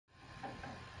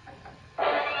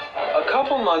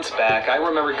couple months back, I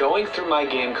remember going through my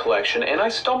game collection and I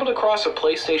stumbled across a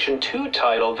PlayStation 2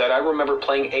 title that I remember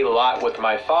playing a lot with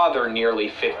my father nearly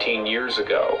 15 years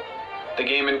ago. The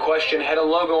game in question had a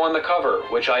logo on the cover,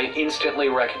 which I instantly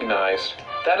recognized.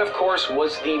 That, of course,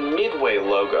 was the Midway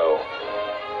logo.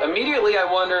 Immediately I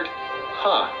wondered,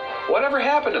 whatever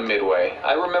happened to Midway?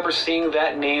 I remember seeing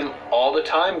that name all the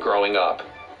time growing up.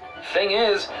 Thing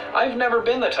is, I've never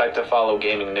been the type to follow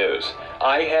gaming news.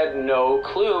 I had no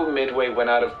clue Midway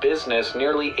went out of business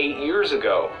nearly 8 years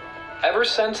ago. Ever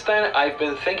since then, I've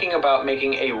been thinking about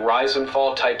making a rise and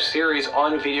fall type series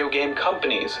on video game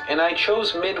companies, and I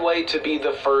chose Midway to be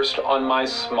the first on my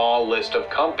small list of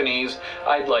companies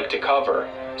I'd like to cover.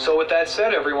 So with that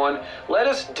said, everyone, let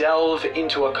us delve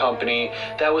into a company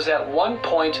that was at one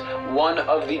point one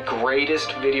of the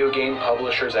greatest video game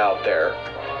publishers out there.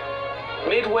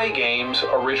 Midway Games,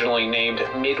 originally named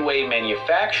Midway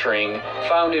Manufacturing,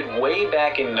 founded way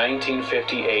back in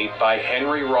 1958 by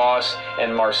Henry Ross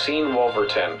and Marcin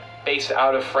Wolverton, based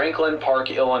out of Franklin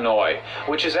Park, Illinois,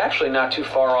 which is actually not too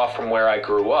far off from where I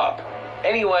grew up.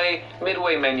 Anyway,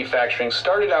 Midway Manufacturing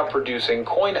started out producing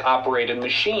coin-operated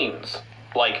machines,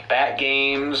 like bat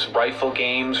games, rifle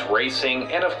games, racing,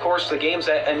 and of course the games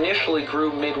that initially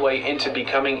grew Midway into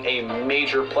becoming a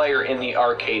major player in the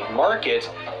arcade market,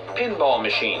 pinball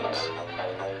machines.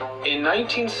 In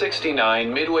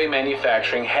 1969, Midway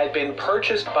Manufacturing had been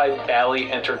purchased by Bally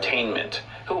Entertainment,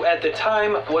 who at the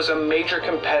time was a major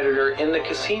competitor in the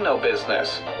casino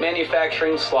business,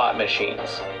 manufacturing slot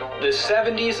machines. The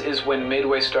 70s is when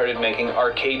Midway started making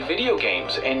arcade video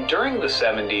games, and during the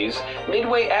 70s,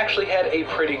 Midway actually had a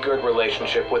pretty good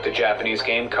relationship with the Japanese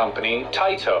game company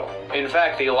Taito. In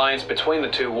fact, the alliance between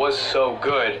the two was so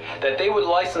good that they would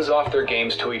license off their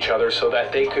games to each other so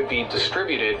that they could be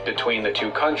distributed between the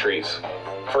two countries.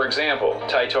 For example,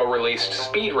 Taito released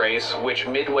Speed Race, which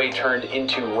Midway turned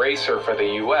into Racer for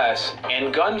the US,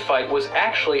 and Gunfight was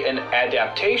actually an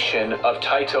adaptation of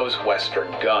Taito's Western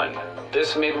Gun.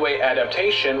 This Midway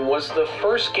adaptation was the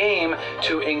first game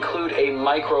to include a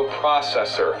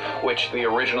microprocessor, which the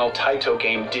original Taito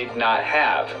game did not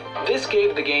have. This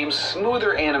gave the game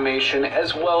smoother animation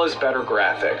as well as better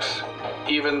graphics.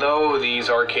 Even though these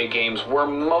arcade games were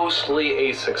mostly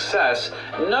a success,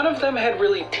 none of them had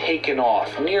really taken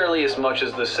off nearly as much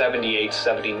as the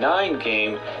 78-79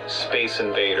 game Space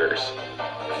Invaders.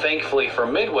 Thankfully for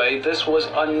Midway, this was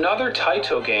another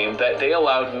Taito game that they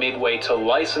allowed Midway to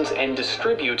license and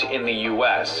distribute in the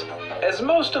US. As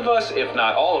most of us, if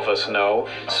not all of us, know,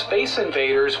 Space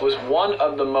Invaders was one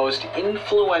of the most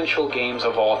influential games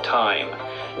of all time.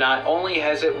 Not only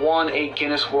has it won a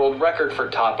Guinness World Record for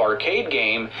Top Arcade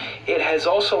Game, it has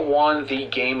also won the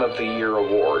Game of the Year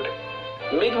award.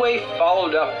 Midway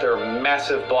followed up their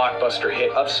massive blockbuster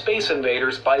hit of Space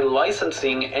Invaders by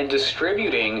licensing and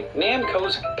distributing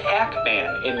Namco's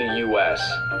Pac-Man in the US.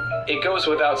 It goes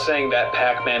without saying that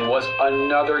Pac-Man was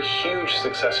another huge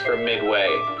success for Midway,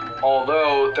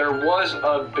 although there was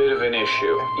a bit of an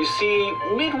issue. You see,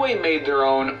 Midway made their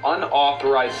own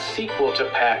unauthorized sequel to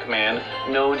Pac-Man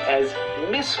known as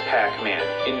Miss Pac-Man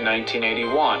in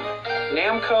 1981.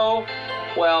 Namco,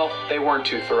 well, they weren't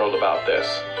too thrilled about this,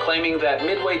 claiming that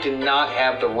Midway did not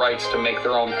have the rights to make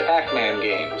their own Pac-Man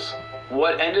games.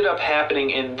 What ended up happening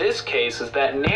in this case is that